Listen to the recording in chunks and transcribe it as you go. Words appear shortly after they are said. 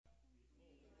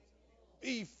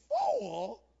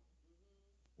before,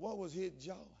 what was his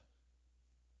joy?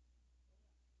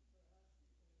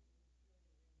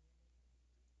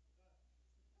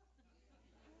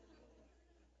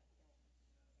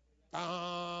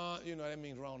 You know, that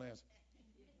means wrong answer.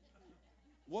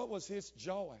 What was his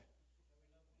joy?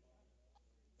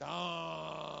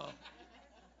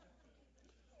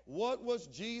 What was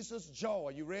Jesus'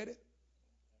 joy? You ready?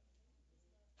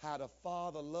 How the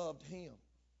Father loved him.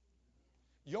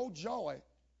 Your joy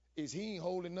is he ain't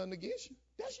holding nothing against you.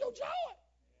 That's your joy.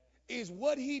 Is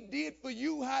what he did for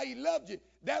you, how he loved you.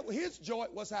 That his joy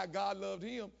was how God loved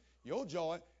him. Your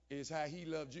joy is how he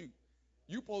loved you.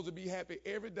 You're supposed to be happy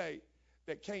every day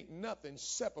that can't nothing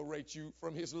separate you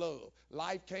from his love.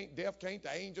 Life can't, death can't,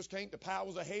 the angels can't, the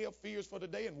powers of hell, fears for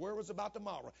today, and worries about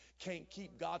tomorrow can't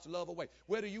keep God's love away.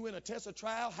 Whether you in a test of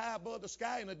trial, high above the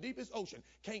sky, in the deepest ocean,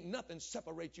 can't nothing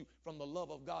separate you from the love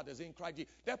of God that's in Christ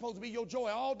Jesus. That's supposed to be your joy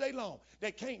all day long.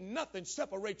 That can't nothing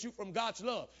separate you from God's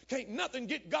love. Can't nothing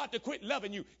get God to quit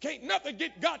loving you. Can't nothing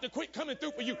get God to quit coming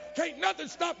through for you. Can't nothing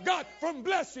stop God from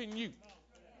blessing you.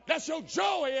 That's your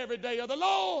joy every day of the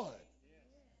Lord.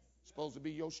 Supposed to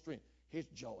be your strength. His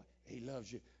joy. He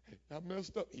loves you. I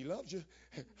messed up. He loves you.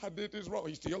 I did this wrong.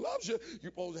 He still loves you.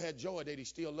 You're supposed to have joy that he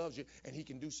still loves you and he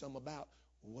can do something about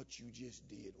what you just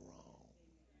did wrong.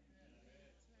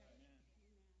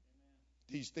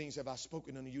 These things have I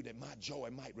spoken unto you that my joy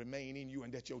might remain in you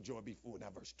and that your joy be full. Now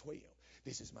verse 12.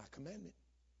 This is my commandment.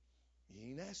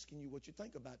 He ain't asking you what you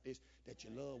think about this, that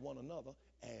you love one another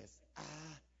as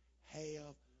I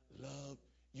have loved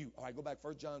you. All right, go back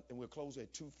 1 John, and we'll close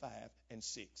at 2, 5, and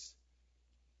 6.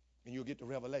 And you'll get the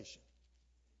revelation.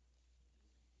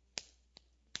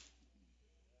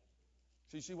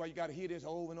 So you see why you got to hear this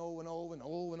over and over and over and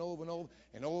over and over and over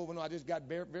and over and over. I just got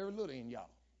very, very little in y'all.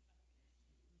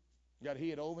 You got to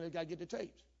hear it over and you got to get the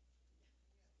tapes.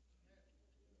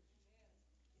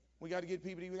 We got to get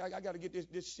people, I got to get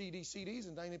this CDs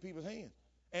and things in people's hands.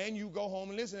 And you go home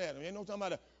and listen to them. Ain't no talking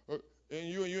about and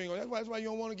you ain't going. That's why you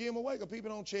don't want to give them away, because people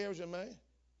don't cherish them, man.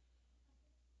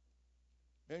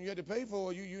 And you had to pay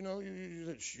for it. You know, you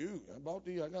said, shoot, I bought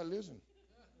these. I got to listen.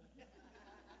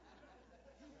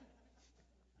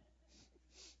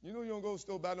 You know you don't go to the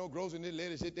store buy no groceries and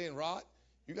let it sit there and rot.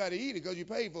 You got to eat it because you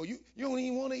paid for it. You don't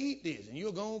even want to eat this, and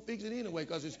you'll go and fix it anyway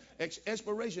because it's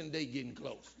expiration date getting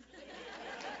close.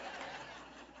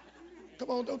 Come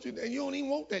on, don't you? And you don't even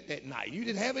want that night. You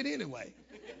just have it anyway.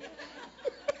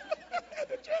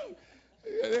 The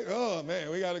truth. Oh,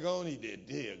 man, we got to go and eat it.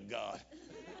 Dear God.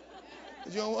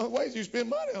 You don't want to waste it. You spend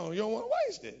money on it. You don't want to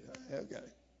waste it. Okay.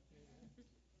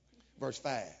 Verse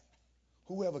 5.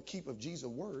 Whoever keepeth Jesus'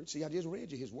 word. See, I just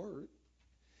read you his word.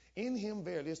 In him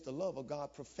verily is the love of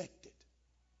God perfected.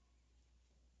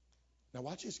 Now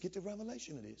watch this. Get the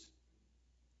revelation of this.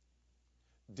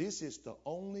 This is the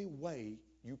only way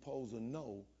you're supposed to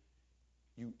know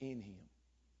you in him.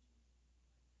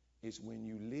 It's when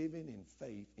you living in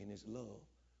faith in his love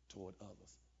toward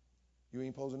others. You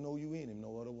ain't supposed to know you in him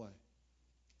no other way.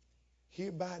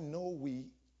 Hereby know we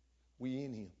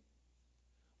in him.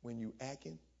 When you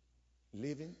acting,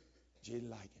 living, just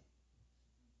like him.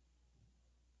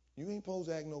 You ain't supposed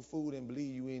to act no fool and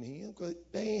believe you in him, because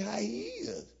that ain't how he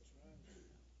is.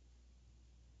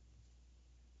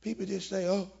 People just say,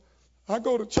 oh, I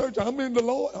go to church, I'm in the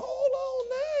Lord. Hold on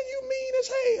now, you mean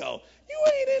as hell. You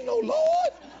ain't in no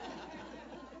Lord.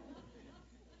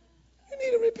 You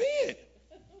need to repent.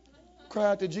 Cry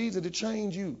out to Jesus to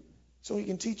change you so he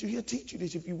can teach you. He'll teach you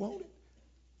this if you want it.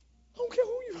 I don't care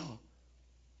who you are.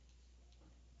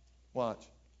 Watch.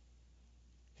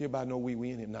 Hereby know we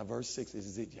in him. Now verse 6, this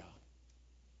is it, y'all.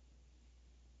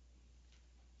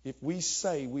 If we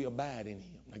say we abide in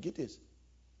him. Now get this.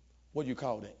 What do you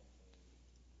call that?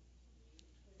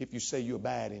 If you say you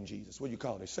abide in Jesus, what do you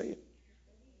call it? Say it.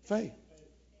 Faith.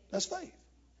 That's faith.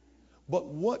 But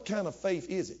what kind of faith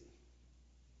is it?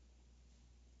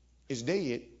 It's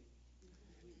dead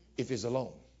if it's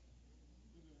alone.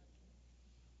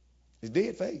 It's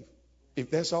dead faith.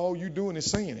 If that's all you're doing is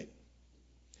saying it.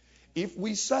 If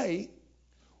we say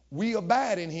we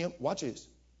abide in him, watch this.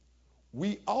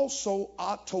 We also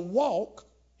ought to walk,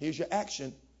 here's your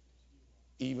action,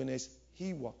 even as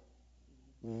he walked.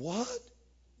 What?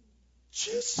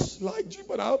 Just like you,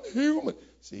 but I'm human.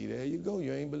 See, there you go.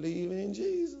 You ain't believing in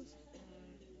Jesus.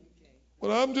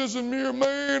 Well, I'm just a mere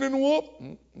man and whoop.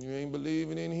 You ain't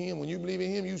believing in him. When you believe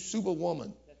in him, you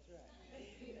superwoman.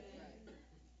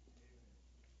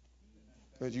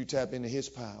 Because you tap into his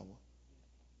power.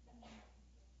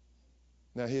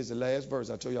 Now, here's the last verse.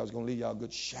 I told you I was going to leave y'all a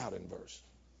good shouting verse.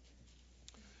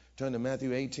 Turn to Matthew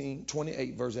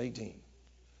 28, verse 18.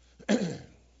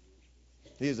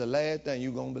 Here's the last thing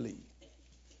you're going to believe.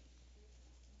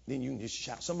 Then you can just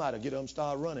shout. Somebody get up and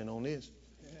start running on this.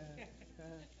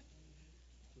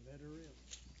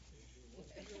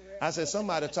 I said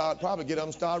somebody probably get up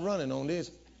and start running on this.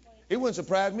 It wouldn't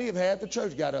surprise me if half the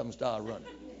church got up and started running.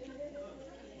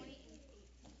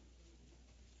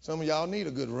 Some of y'all need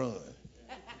a good run.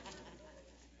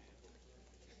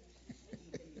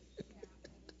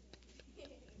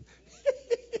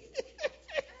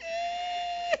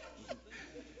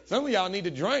 Some of y'all need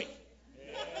to drink.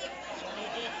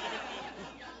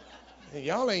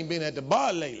 Y'all ain't been at the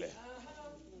bar lately.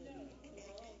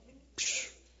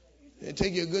 They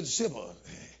take you a good sipper.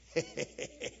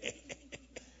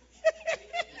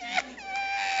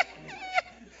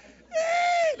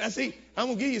 Now see, I'm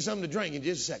going to give you something to drink in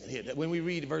just a second here when we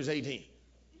read verse 18.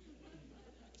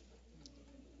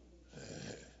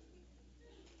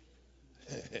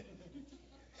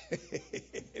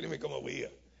 Let me come over here.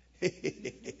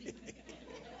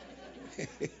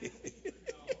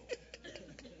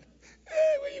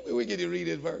 We get to read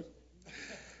this verse.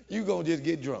 You're going to just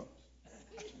get drunk.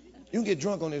 You can get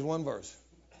drunk on this one verse.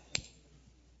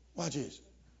 Watch this.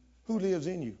 Who lives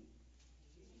in you?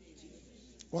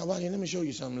 Well, let me show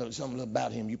you something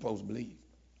about him you're supposed to believe.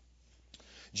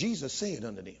 Jesus said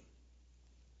unto them,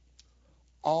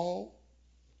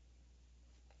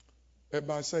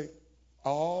 everybody say,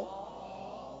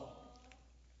 all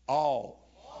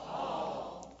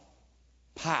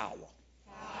power,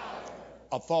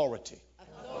 authority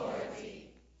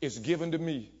is given to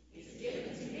me.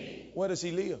 Where does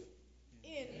he live?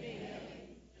 In me.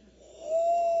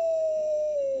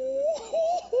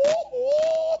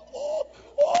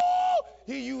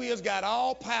 Here you is got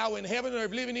all power in heaven and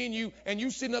earth living in you, and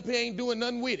you sitting up here ain't doing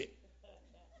nothing with it.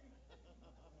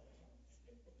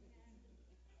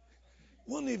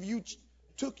 What if you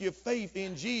took your faith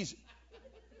in Jesus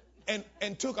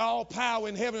and took all power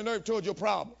in heaven and earth toward your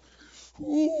problem?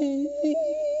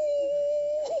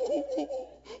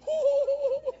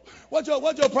 What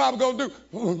your problem gonna do?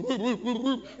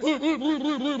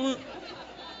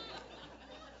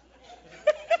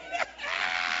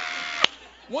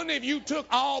 What if you took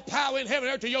all power in heaven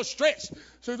and earth to your stress?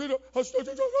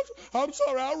 I'm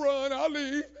sorry, I'll run, I'll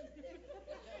leave.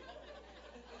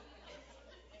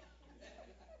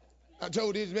 I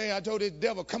told this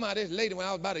devil, come out of this lady when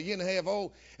I was about a year and a half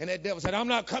old, and that devil said, I'm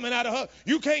not coming out of her.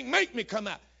 You can't make me come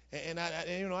out. And I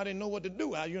didn't know what to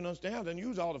do. I didn't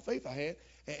use all the faith I had,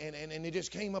 and it just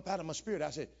came up out of my spirit.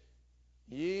 I said,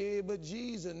 yeah, but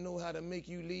Jesus know how to make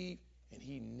you leave, and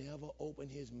he never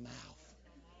opened his mouth.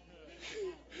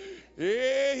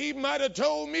 Yeah, he might have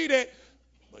told me that,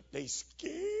 but they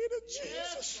scared of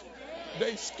Jesus.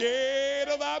 They scared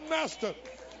of our master.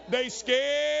 They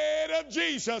scared of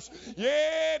Jesus.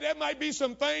 Yeah, there might be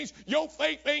some things your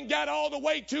faith ain't got all the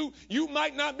way to. You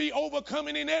might not be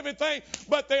overcoming in everything,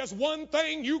 but there's one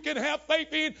thing you can have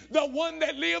faith in. The one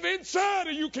that live inside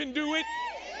of you can do it.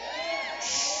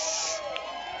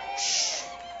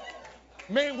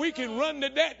 Man, we can run to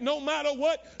that no matter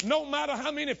what, no matter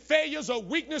how many failures or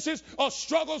weaknesses or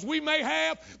struggles we may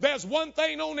have. There's one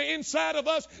thing on the inside of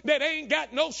us that ain't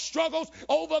got no struggles,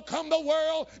 overcome the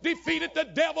world, defeated the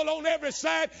devil on every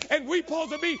side, and we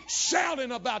supposed to be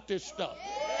shouting about this stuff.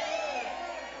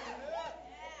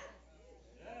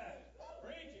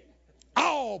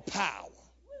 All power.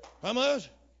 How much?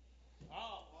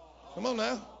 Come on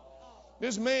now.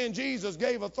 This man Jesus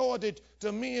gave authority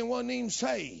to men wasn't even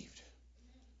saved.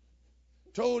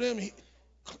 Told him,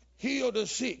 heal the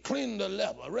sick, cleanse the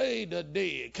leper, raise the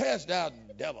dead, cast out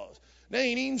devils. They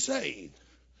ain't even saved.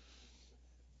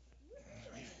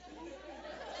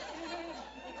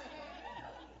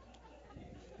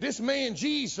 This man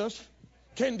Jesus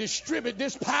can distribute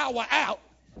this power out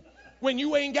when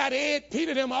you ain't got Ed,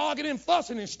 Peter, them arguing and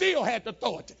fussing and still had the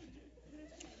authority.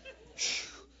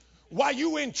 While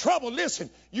you in trouble, listen,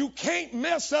 you can't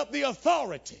mess up the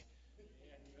authority.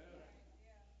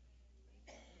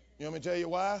 You want me to tell you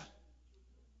why?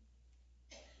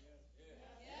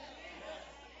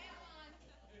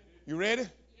 You ready?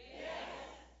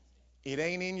 It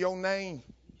ain't in your name.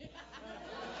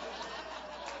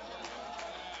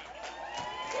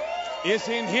 It's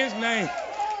in his name.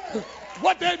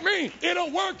 What that mean?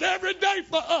 It'll work every day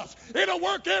for us. It'll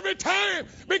work every time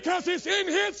because it's in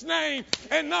his name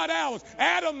and not ours.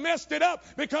 Adam messed it up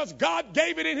because God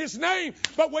gave it in his name.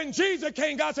 But when Jesus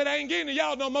came, God said, I ain't getting to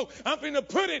y'all no more. I'm going to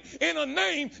put it in a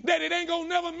name that it ain't going to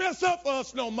never mess up for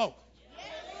us no more.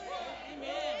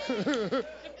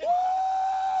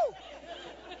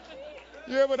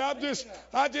 Yeah, but I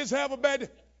just have a bad...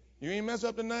 You ain't mess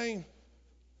up the name.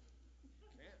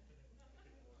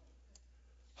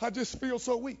 I just feel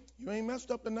so weak. You ain't messed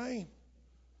up the name.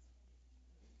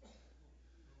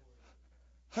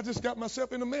 I just got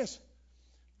myself in a mess.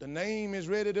 The name is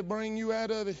ready to bring you out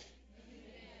of it.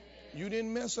 You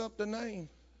didn't mess up the name.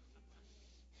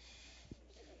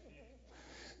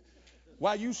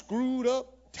 While you screwed up,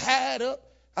 tied up,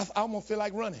 I almost feel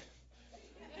like running.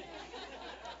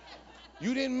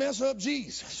 You didn't mess up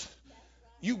Jesus.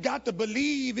 You got to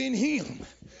believe in him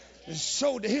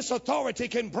so that his authority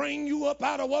can bring you up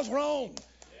out of what's wrong,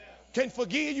 can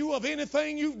forgive you of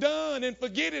anything you've done and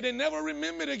forget it and never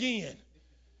remember it again.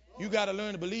 You got to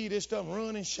learn to believe this stuff,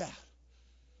 run and shout.